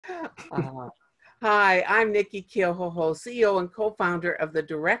Uh, Hi, I'm Nicki Keohohou, CEO and co-founder of the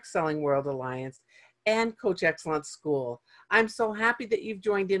Direct Selling World Alliance and Coach Excellence School. I'm so happy that you've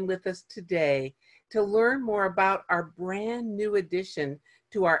joined in with us today to learn more about our brand new addition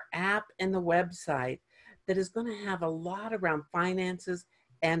to our app and the website that is going to have a lot around finances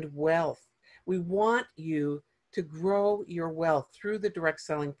and wealth. We want you to grow your wealth through the direct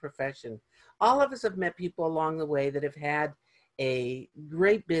selling profession. All of us have met people along the way that have had a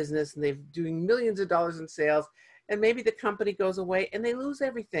great business and they're doing millions of dollars in sales, and maybe the company goes away and they lose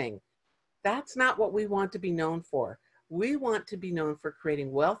everything. That's not what we want to be known for. We want to be known for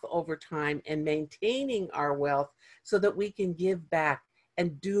creating wealth over time and maintaining our wealth so that we can give back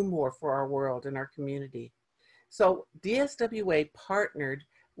and do more for our world and our community. So DSWA partnered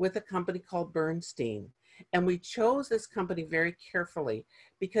with a company called Bernstein, and we chose this company very carefully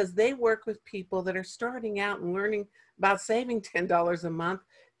because they work with people that are starting out and learning about saving $10 a month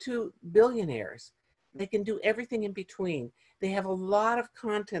to billionaires. They can do everything in between. They have a lot of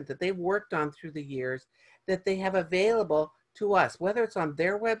content that they've worked on through the years that they have available to us, whether it's on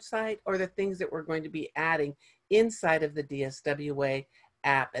their website or the things that we're going to be adding inside of the DSWA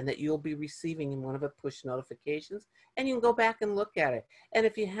app and that you'll be receiving in one of the push notifications, and you can go back and look at it. And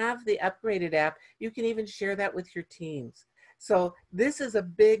if you have the upgraded app, you can even share that with your teams. So this is a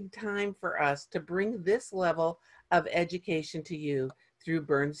big time for us to bring this level of education to you through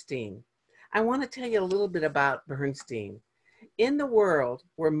Bernstein. I want to tell you a little bit about Bernstein. In the world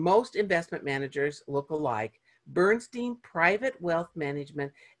where most investment managers look alike, Bernstein Private Wealth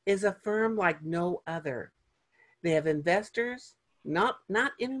Management is a firm like no other. They have investors, not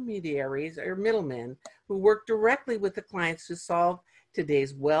intermediaries or middlemen, who work directly with the clients to solve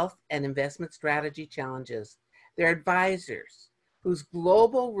today's wealth and investment strategy challenges. They're advisors whose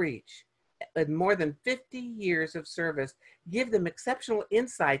global reach and more than 50 years of service give them exceptional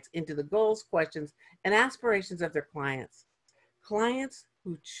insights into the goals, questions, and aspirations of their clients. Clients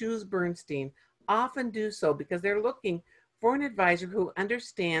who choose Bernstein often do so because they're looking for an advisor who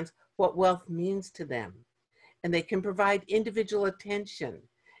understands what wealth means to them, and they can provide individual attention,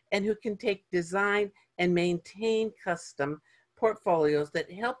 and who can take design and maintain custom portfolios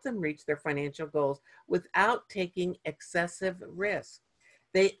that help them reach their financial goals without taking excessive risk.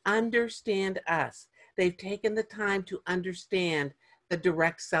 They understand us. They've taken the time to understand the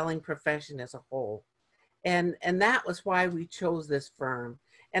direct selling profession as a whole. And that was why we chose this firm.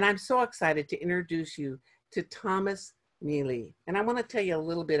 And I'm so excited to introduce you to Thomas Neely. And I want to tell you a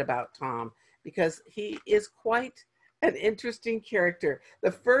little bit about Tom, because he is quite an interesting character.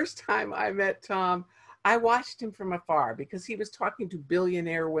 The first time I met Tom, I watched him from afar because he was talking to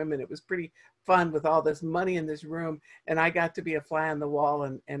billionaire women. It was pretty fun with all this money in this room, and I got to be a fly on the wall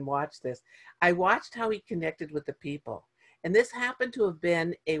and watch this. I watched how he connected with the people. And this happened to have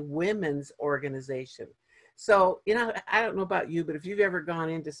been a women's organization. So, you know, I don't know about you, but if you've ever gone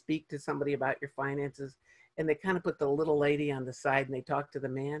in to speak to somebody about your finances and they kind of put the little lady on the side and they talk to the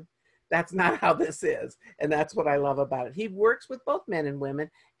man, that's not how this is. And that's what I love about it. He works with both men and women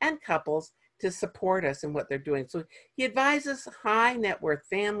and couples to support us in what they're doing. So he advises high net worth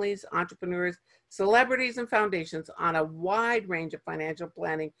families, entrepreneurs, celebrities, and foundations on a wide range of financial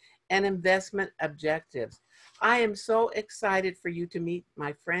planning and investment objectives. I am so excited for you to meet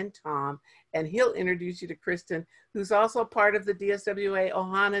my friend Tom, and he'll introduce you to Kristen, who's also part of the DSWA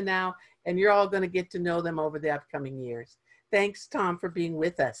Ohana now, and you're all going to get to know them over the upcoming years. Thanks, Tom, for being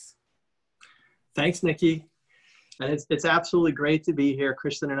with us. Thanks, Nicki. And it's absolutely great to be here.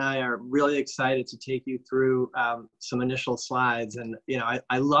 Kristen and I are really excited to take you through some initial slides. And, you know,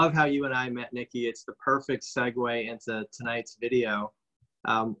 I love how you and I met, Nicki. It's the perfect segue into tonight's video.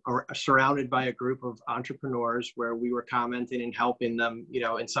 Surrounded by a group of entrepreneurs where we were commenting and helping them, you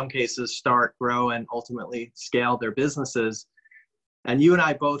know, in some cases start, grow, and ultimately scale their businesses. And you and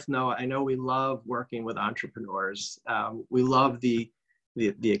I both know, I know we love working with entrepreneurs. We love the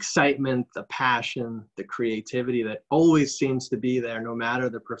excitement, the passion, the creativity that always seems to be there, no matter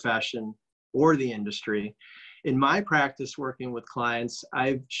the profession or the industry. In my practice working with clients,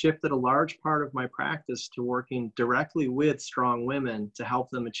 I've shifted a large part of my practice to working directly with strong women to help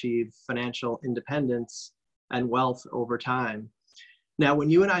them achieve financial independence and wealth over time. Now,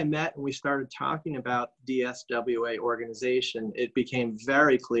 when you and I met and we started talking about DSWA organization, it became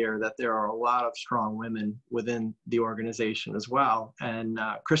very clear that there are a lot of strong women within the organization as well. And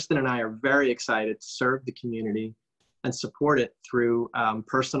Kristen and I are very excited to serve the community and support it through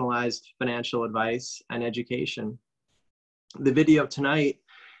personalized financial advice and education. The video tonight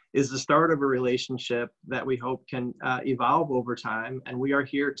is the start of a relationship that we hope can evolve over time. And we are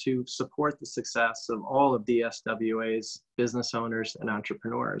here to support the success of all of DSWA's business owners and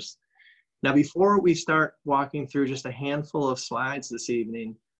entrepreneurs. Now, before we start walking through just a handful of slides this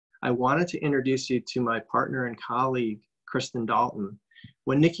evening, I wanted to introduce you to my partner and colleague, Kristen Dalton.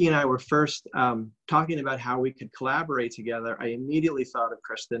 When Nicki and I were first talking about how we could collaborate together, I immediately thought of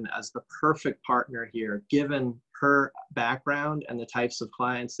Kristen as the perfect partner here, given her background and the types of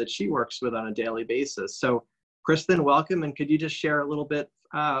clients that she works with on a daily basis. So Kristen, welcome. And could you just share a little bit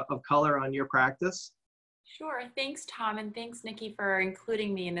of color on your practice? Sure. Thanks, Tom. And thanks, Nicki, for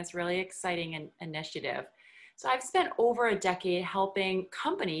including me in this really exciting initiative. So I've spent over a decade helping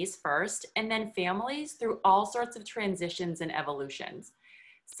companies first and then families through all sorts of transitions and evolutions.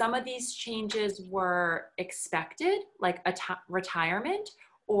 Some of these changes were expected, like retirement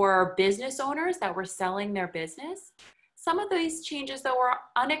or business owners that were selling their business. Some of these changes, though, were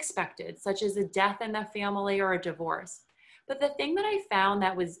unexpected, such as a death in the family or a divorce. But the thing that I found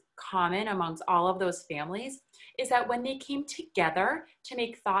that was common amongst all of those families is that when they came together to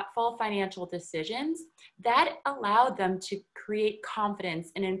make thoughtful financial decisions, that allowed them to create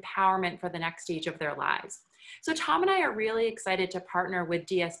confidence and empowerment for the next stage of their lives. So Tom and I are really excited to partner with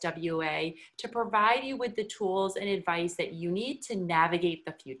DSWA to provide you with the tools and advice that you need to navigate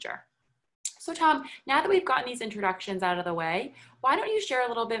the future. So Tom, now that we've gotten these introductions out of the way, why don't you share a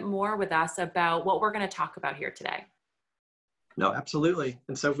little bit more with us about what we're going to talk about here today? No, absolutely.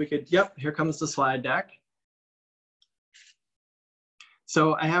 And so if we could, yep, here comes the slide deck.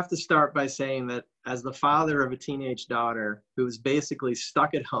 So I have to start by saying that as the father of a teenage daughter who was basically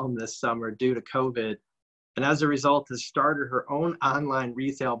stuck at home this summer due to COVID, and as a result has started her own online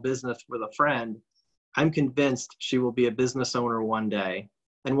retail business with a friend, I'm convinced she will be a business owner one day.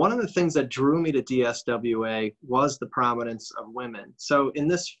 And one of the things that drew me to DSWA was the prominence of women. So in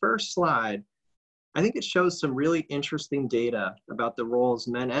this first slide, I think it shows some really interesting data about the roles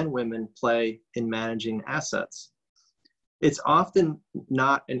men and women play in managing assets. It's often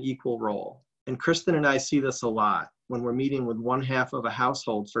not an equal role. And Kristen and I see this a lot when we're meeting with one half of a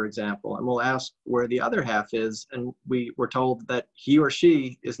household, for example, and we'll ask where the other half is, and we're told that he or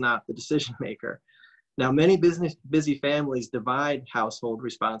she is not the decision maker. Now, many busy families divide household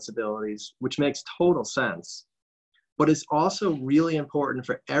responsibilities, which makes total sense. But it's also really important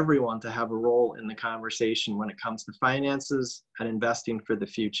for everyone to have a role in the conversation when it comes to finances and investing for the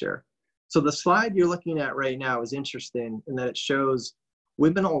future. So the slide you're looking at right now is interesting in that it shows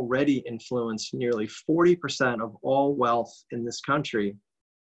women already influence nearly 40% of all wealth in this country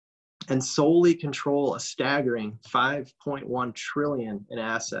and solely control a staggering 5.1 trillion in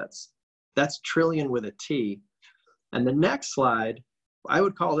assets. That's trillion with a T. And the next slide, I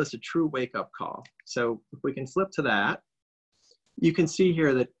would call this a true wake-up call. So if we can flip to that, you can see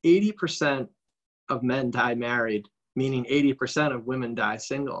here that 80% of men die married, meaning 80% of women die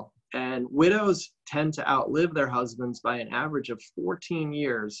single. And widows tend to outlive their husbands by an average of 14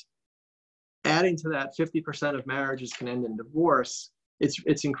 years. Adding to that, 50% of marriages can end in divorce.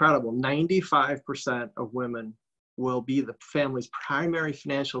 It's incredible. 95% of women will be the family's primary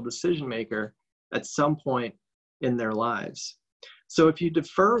financial decision maker at some point in their lives. So if you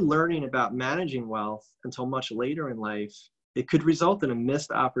defer learning about managing wealth until much later in life, it could result in a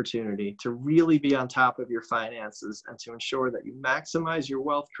missed opportunity to really be on top of your finances and to ensure that you maximize your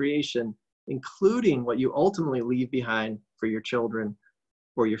wealth creation, including what you ultimately leave behind for your children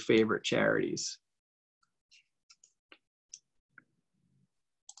or your favorite charities.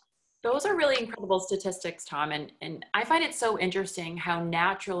 Those are really incredible statistics, Tom. And I find it so interesting how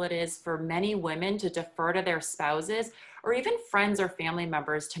natural it is for many women to defer to their spouses or even friends or family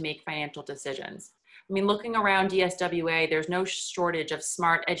members to make financial decisions. I mean, looking around DSWA, there's no shortage of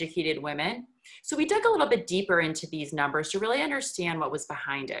smart, educated women. So we dug a little bit deeper into these numbers to really understand what was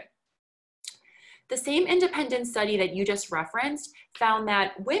behind it. The same independent study that you just referenced found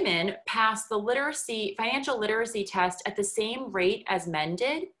that women passed the financial literacy test at the same rate as men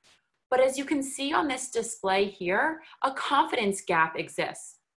did. But as you can see on this display here, a confidence gap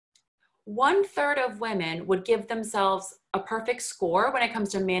exists. 1/3 of women would give themselves a perfect score when it comes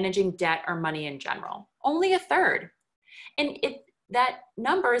to managing debt or money in general. Only 1/3. And that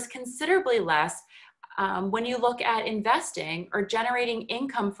number is considerably less when you look at investing or generating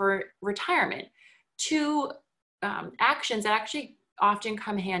income for retirement. Two actions that actually often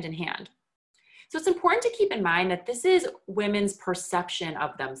come hand in hand. So it's important to keep in mind that this is women's perception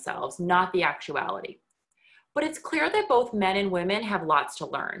of themselves, not the actuality. But it's clear that both men and women have lots to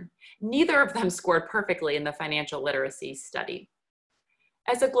learn. Neither of them scored perfectly in the financial literacy study.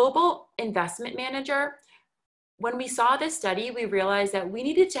 As a global investment manager, When we saw this study, we realized that we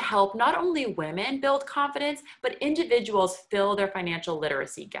needed to help not only women build confidence, but individuals fill their financial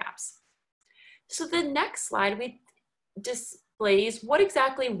literacy gaps. So the next slide displays what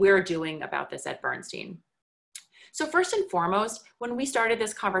exactly we're doing about this at Bernstein. So first and foremost, when we started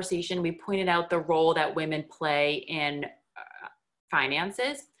this conversation, we pointed out the role that women play in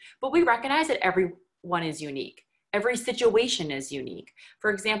finances, but we recognize that everyone is unique. Every situation is unique.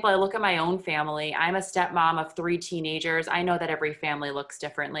 For example, I look at my own family. I'm a stepmom of 3 teenagers. I know that every family looks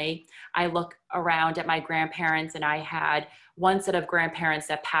differently. I look around at my grandparents, and I had one set of grandparents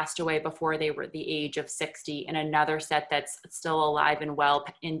that passed away before they were the age of 60, and another set that's still alive and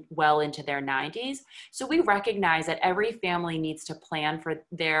well into their 90s. So we recognize that every family needs to plan for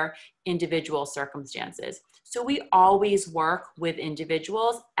their individual circumstances. So we always work with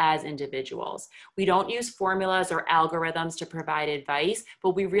individuals as individuals. We don't use formulas or algorithms to provide advice,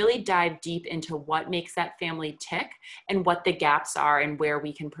 but we really dive deep into what makes that family tick and what the gaps are and where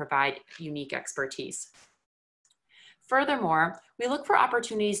we can provide unique expertise. Furthermore, we look for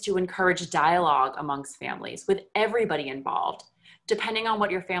opportunities to encourage dialogue amongst families with everybody involved. Depending on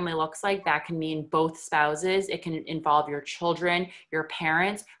what your family looks like, that can mean both spouses. It can involve your children, your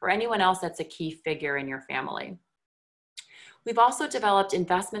parents, or anyone else that's a key figure in your family. We've also developed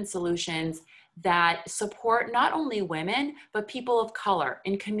investment solutions that support not only women, but people of color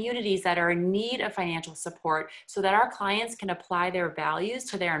in communities that are in need of financial support so that our clients can apply their values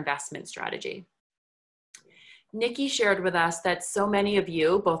to their investment strategy. Nicki shared with us that so many of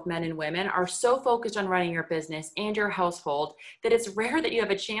you, both men and women, are so focused on running your business and your household that it's rare that you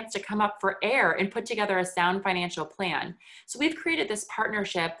have a chance to come up for air and put together a sound financial plan. So we've created this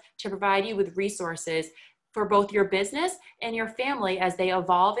partnership to provide you with resources for both your business and your family as they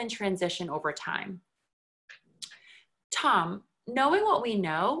evolve and transition over time. Tom, knowing what we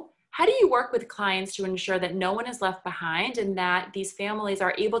know, how do you work with clients to ensure that no one is left behind and that these families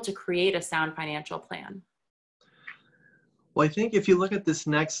are able to create a sound financial plan? Well, I think if you look at this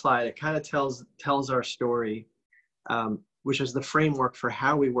next slide, it kind of tells our story, which is the framework for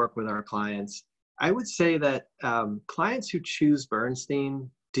how we work with our clients. I would say that clients who choose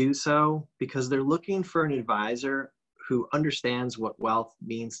Bernstein do so because they're looking for an advisor who understands what wealth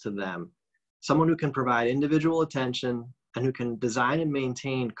means to them, someone who can provide individual attention and who can design and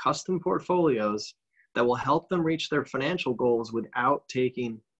maintain custom portfolios that will help them reach their financial goals without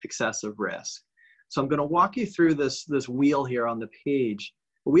taking excessive risk. So I'm going to walk you through this wheel here on the page.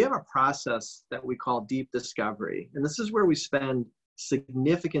 We have a process that we call deep discovery. And this is where we spend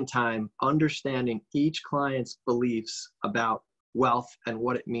significant time understanding each client's beliefs about wealth and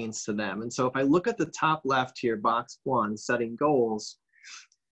what it means to them. And so if I look at the top left here, box 1, setting goals,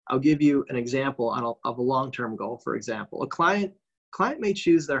 I'll give you an example of a long-term goal. For example, a client may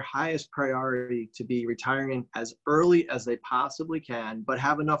choose their highest priority to be retiring as early as they possibly can, but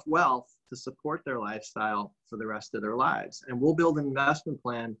have enough wealth to support their lifestyle for the rest of their lives. And we'll build an investment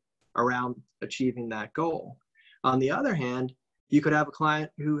plan around achieving that goal. On the other hand, you could have a client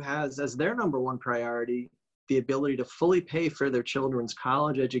who has as their number 1 priority the ability to fully pay for their children's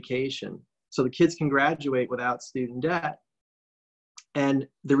college education so the kids can graduate without student debt. And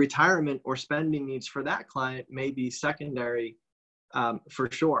the retirement or spending needs for that client may be secondary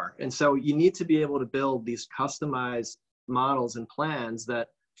for sure. And so you need to be able to build these customized models and plans that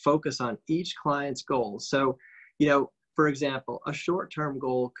focus on each client's goals. So, for example, a short-term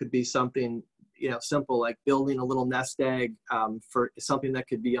goal could be something, simple like building a little nest egg for something that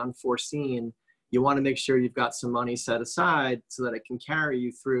could be unforeseen. You want to make sure you've got some money set aside so that it can carry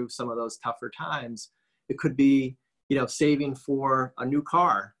you through some of those tougher times. It could be, saving for a new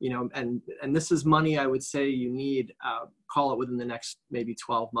car, and this is money I would say you need, call it within the next maybe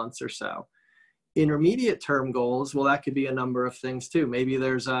 12 months or so. Intermediate term goals, well, that could be a number of things too. Maybe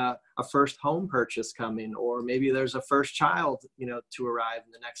there's a first home purchase coming, or maybe there's a first child, to arrive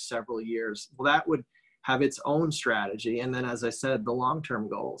in the next several years. Well, that would have its own strategy. And then, as I said, the long-term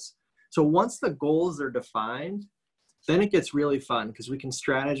goals. So once the goals are defined, then it gets really fun because we can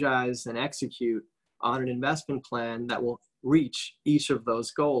strategize and execute on an investment plan that will reach each of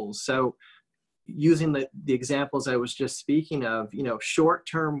those goals. So using the examples I was just speaking of,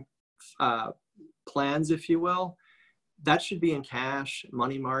 short-term plans, if you will, that should be in cash,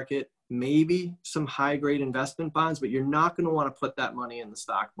 money market, maybe some high-grade investment bonds, but you're not going to want to put that money in the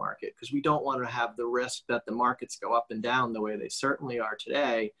stock market because we don't want to have the risk that the markets go up and down the way they certainly are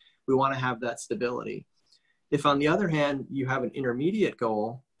today. We want to have that stability. If, on the other hand, you have an intermediate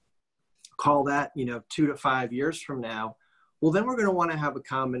goal, call that, 2 to 5 years from now, Well, then we're going to want to have a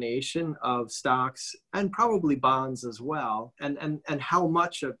combination of stocks and probably bonds as well. And how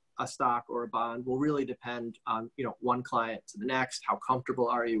much of a stock or a bond will really depend on, one client to the next. How comfortable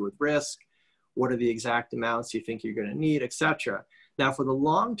are you with risk? What are the exact amounts you think you're going to need, et cetera. Now, for the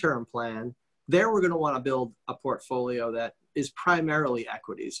long-term plan, there we're going to want to build a portfolio that is primarily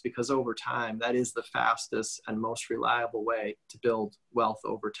equities, because over time, that is the fastest and most reliable way to build wealth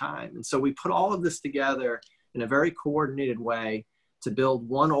over time. And so we put all of this together in a very coordinated way to build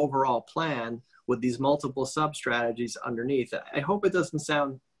one overall plan with these multiple sub-strategies underneath. I hope it doesn't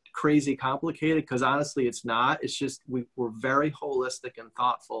sound crazy complicated, because honestly, it's not. It's just we're very holistic and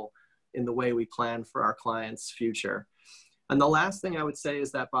thoughtful in the way we plan for our clients' future. And the last thing I would say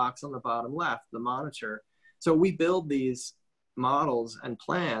is that box on the bottom left, the monitor. So we build these models and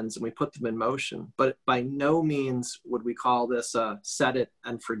plans and we put them in motion, but by no means would we call this a set it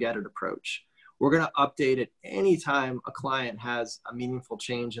and forget it approach. We're going to update it anytime a client has a meaningful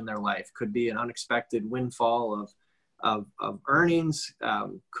change in their life. Could be an unexpected windfall of earnings,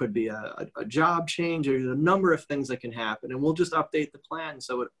 could be a job change. There's a number of things that can happen, and we'll just update the plan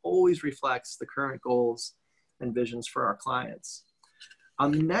so it always reflects the current goals and visions for our clients.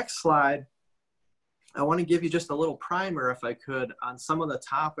 On the next slide, I want to give you just a little primer, if I could, on some of the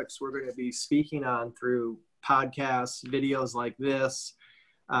topics we're going to be speaking on through podcasts, videos like this,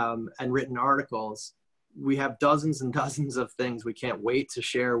 and written articles. We have dozens and dozens of things we can't wait to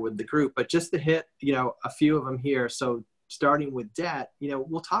share with the group, but just to hit, a few of them here. So starting with debt,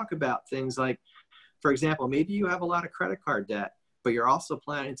 we'll talk about things like, for example, maybe you have a lot of credit card debt, but you're also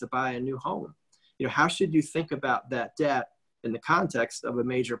planning to buy a new home. How should you think about that debt in the context of a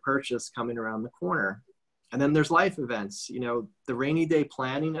major purchase coming around the corner? And then there's life events. The rainy day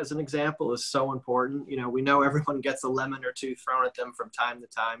planning, as an example, is so important. We know everyone gets a lemon or two thrown at them from time to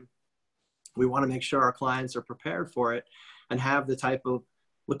time. We want to make sure our clients are prepared for it and have the type of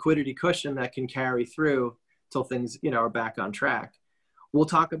liquidity cushion that can carry through till things, are back on track. We'll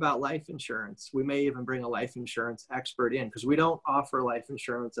talk about life insurance. We may even bring a life insurance expert in, because we don't offer life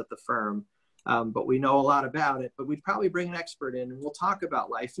insurance at the firm. But we know a lot about it, but we'd probably bring an expert in and we'll talk about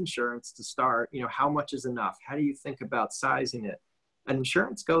life insurance to start. How much is enough? How do you think about sizing it? And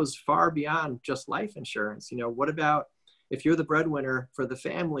insurance goes far beyond just life insurance. What about if you're the breadwinner for the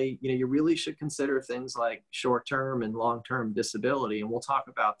family, you really should consider things like short-term and long-term disability. And we'll talk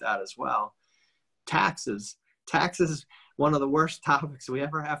about that as well. Taxes is one of the worst topics we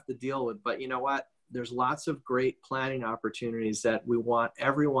ever have to deal with, but you know what? There's lots of great planning opportunities that we want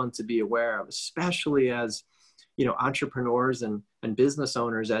everyone to be aware of, especially as, entrepreneurs and business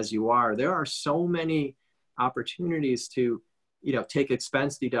owners as you are. There are so many opportunities to, take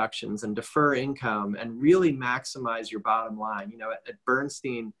expense deductions and defer income and really maximize your bottom line. At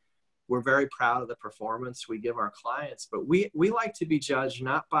Bernstein, we're very proud of the performance we give our clients, but we like to be judged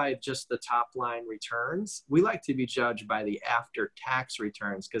not by just the top line returns. We like to be judged by the after tax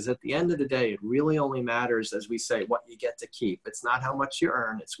returns, because at the end of the day, it really only matters, as we say, what you get to keep. It's not how much you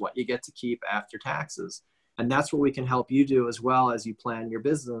earn, it's what you get to keep after taxes. And that's what we can help you do as well as you plan your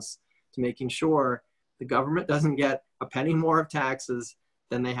business, to making sure the government doesn't get a penny more of taxes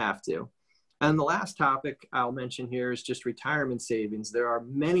than they have to. And the last topic I'll mention here is just retirement savings. There are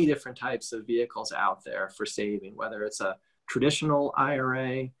many different types of vehicles out there for saving, whether it's a traditional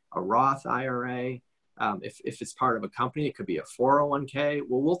IRA, a Roth IRA. If it's part of a company, it could be a 401k.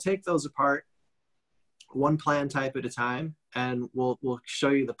 Well, we'll take those apart one plan type at a time, and we'll show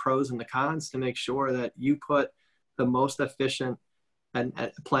you the pros and the cons to make sure that you put the most efficient and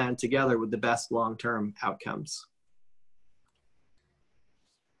plan together with the best long-term outcomes.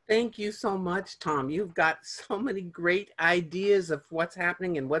 Thank you so much, Tom. You've got so many great ideas of what's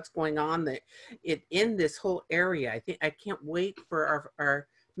happening and what's going on in this whole area. I can't wait for our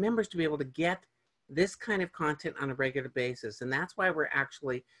members to be able to get this kind of content on a regular basis. And that's why we're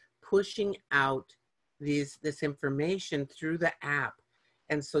actually pushing out this information through the app.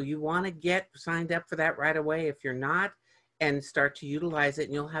 And so you want to get signed up for that right away if you're not, and start to utilize it,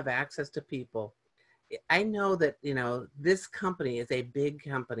 and you'll have access to people. I know that, this company is a big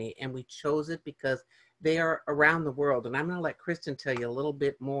company, and we chose it because they are around the world. And I'm going to let Kristen tell you a little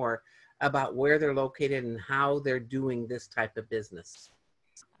bit more about where they're located and how they're doing this type of business.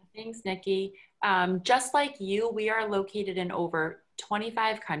 Thanks, Nicki. Just like you, we are located in over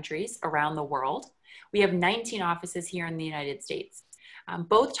 25 countries around the world. We have 19 offices here in the United States.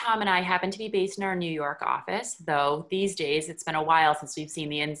 Both Tom and I happen to be based in our New York office, though these days it's been a while since we've seen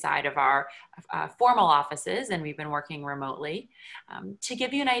the inside of our formal offices, and we've been working remotely. To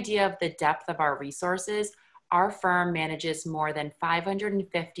give you an idea of the depth of our resources, our firm manages more than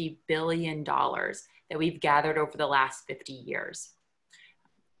 $550 billion that we've gathered over the last 50 years.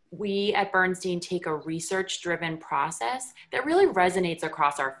 We at Bernstein take a research-driven process that really resonates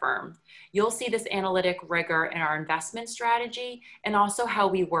across our firm. You'll see this analytic rigor in our investment strategy and also how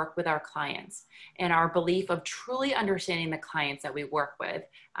we work with our clients and our belief of truly understanding the clients that we work with.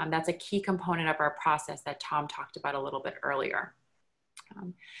 That's a key component of our process that Tom talked about a little bit earlier.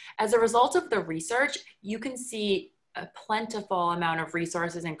 As a result of the research, you can see a plentiful amount of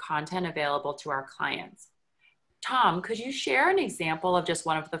resources and content available to our clients. Tom, could you share an example of just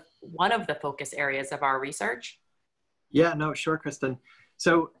one of the focus areas of our research? Yeah, no, sure, Kristen.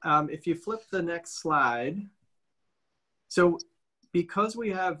 So if you flip the next slide, so because we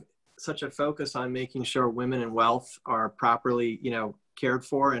have such a focus on making sure women in wealth are properly, cared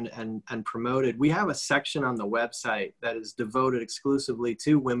for and promoted, we have a section on the website that is devoted exclusively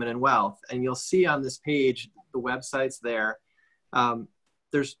to women in wealth. And you'll see on this page, the website's there.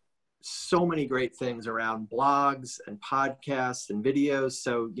 There's so many great things around blogs and podcasts and videos.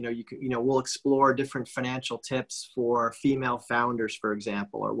 So, we'll explore different financial tips for female founders, for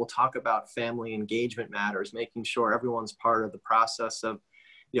example, or we'll talk about family engagement matters, making sure everyone's part of the process of,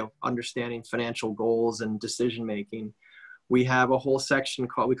 understanding financial goals and decision-making. We have a whole section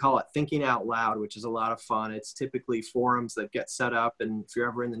we call it Thinking Out Loud, which is a lot of fun. It's typically forums that get set up. And if you're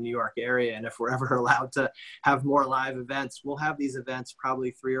ever in the New York area, and if we're ever allowed to have more live events, we'll have these events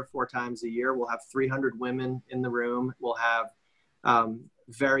probably 3 or 4 times a year. We'll have 300 women in the room. We'll have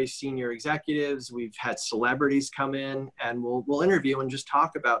very senior executives. We've had celebrities come in, and we'll interview and just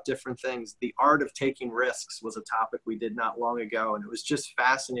talk about different things. The art of taking risks was a topic we did not long ago, and it was just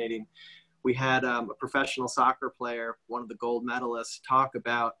fascinating. We had a professional soccer player, one of the gold medalists, talk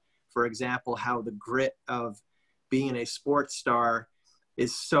about, for example, how the grit of being a sports star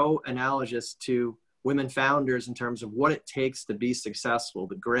is so analogous to women founders in terms of what it takes to be successful,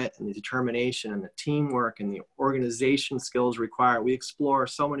 the grit and the determination and the teamwork and the organization skills required. We explore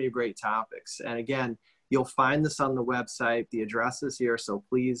so many great topics. And again, you'll find this on the website. The address is here, so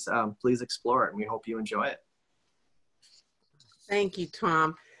please explore it, and we hope you enjoy it. Thank you,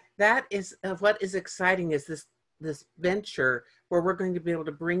 Tom. That is what is exciting is this venture where we're going to be able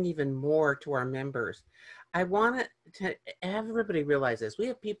to bring even more to our members. I want to have everybody realize this. We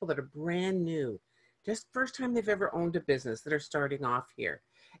have people that are brand new, just first time they've ever owned a business, that are starting off here.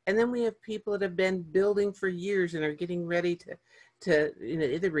 And then we have people that have been building for years and are getting ready to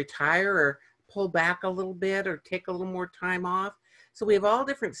either retire or pull back a little bit or take a little more time off. So we have all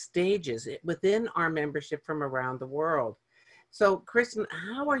different stages within our membership from around the world. So, Kristen,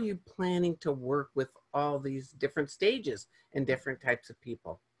 how are you planning to work with all these different stages and different types of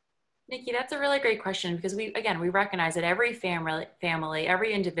people? Nicki, that's a really great question because we recognize that every family,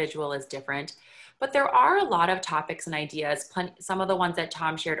 every individual is different, but there are a lot of topics and ideas, some of the ones that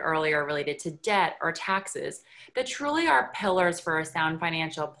Tom shared earlier related to debt or taxes, that truly are pillars for a sound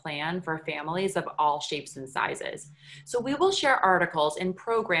financial plan for families of all shapes and sizes. So we will share articles in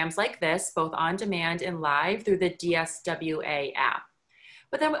programs like this, both on demand and live through the DSWA app.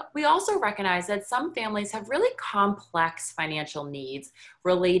 But then we also recognize that some families have really complex financial needs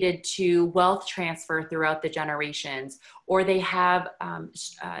related to wealth transfer throughout the generations, or they have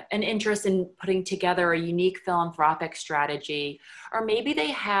an interest in putting together a unique philanthropic strategy, or maybe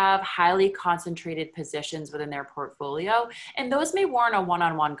they have highly concentrated positions within their portfolio, and those may warrant a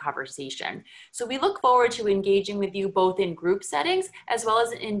one-on-one conversation. So we look forward to engaging with you both in group settings as well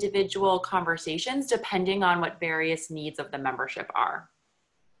as in individual conversations, depending on what various needs of the membership are.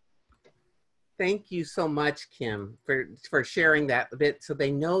 Thank you so much, Kim, for sharing that a bit so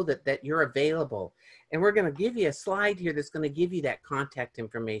they know that you're available. And we're going to give you a slide here that's going to give you that contact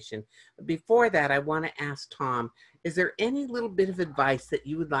information. But before that, I want to ask Tom, is there any little bit of advice that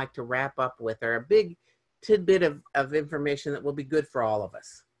you would like to wrap up with, or a big tidbit of information that will be good for all of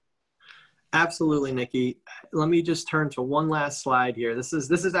us? Absolutely, Nicki. Let me just turn to one last slide here. This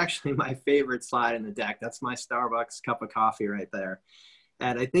is actually my favorite slide in the deck. That's my Starbucks cup of coffee right there.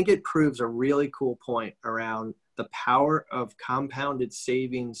 And I think it proves a really cool point around the power of compounded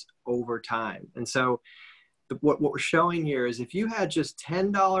savings over time. And so what we're showing here is if you had just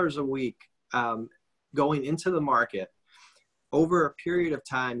 $10 a week going into the market over a period of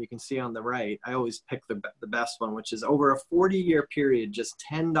time, you can see on the right, I always pick the best one, which is over a 40-year period, just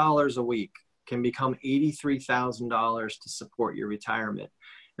 $10 a week can become $83,000 to support your retirement.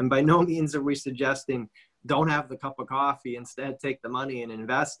 And by no means are we suggesting don't have the cup of coffee, instead take the money and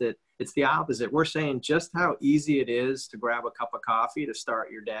invest it. It's the opposite. We're saying just how easy it is to grab a cup of coffee to start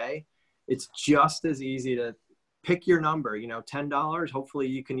your day. It's just as easy to pick your number, $10. Hopefully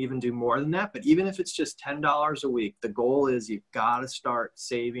you can even do more than that. But even if it's just $10 a week, the goal is you've got to start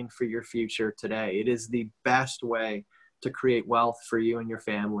saving for your future today. It is the best way to create wealth for you and your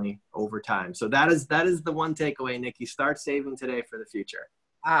family over time. So that is the one takeaway, Nicki. Start saving today for the future.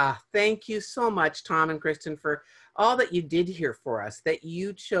 Thank you so much, Tom and Kristen, for all that you did here for us, that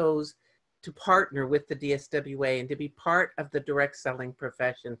you chose to partner with the DSWA and to be part of the direct selling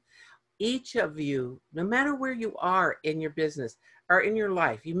profession. Each of you, no matter where you are in your business or in your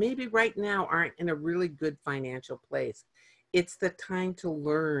life, you maybe right now aren't in a really good financial place. It's the time to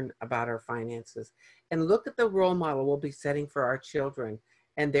learn about our finances and look at the role model we'll be setting for our children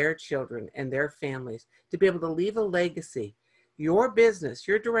and their families to be able to leave a legacy. Your business,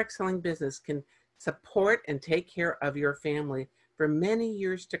 your direct selling business, can support and take care of your family for many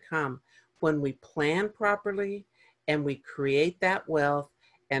years to come when we plan properly and we create that wealth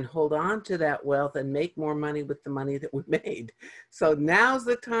and hold on to that wealth and make more money with the money that we made. So now's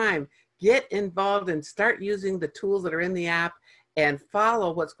the time. Get involved and start using the tools that are in the app and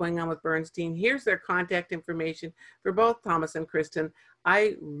follow what's going on with Bernstein. Here's their contact information for both Thomas and Kristen.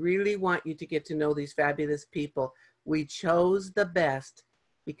 I really want you to get to know these fabulous people. We chose the best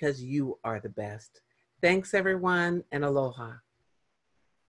because you are the best. Thanks, everyone, and aloha.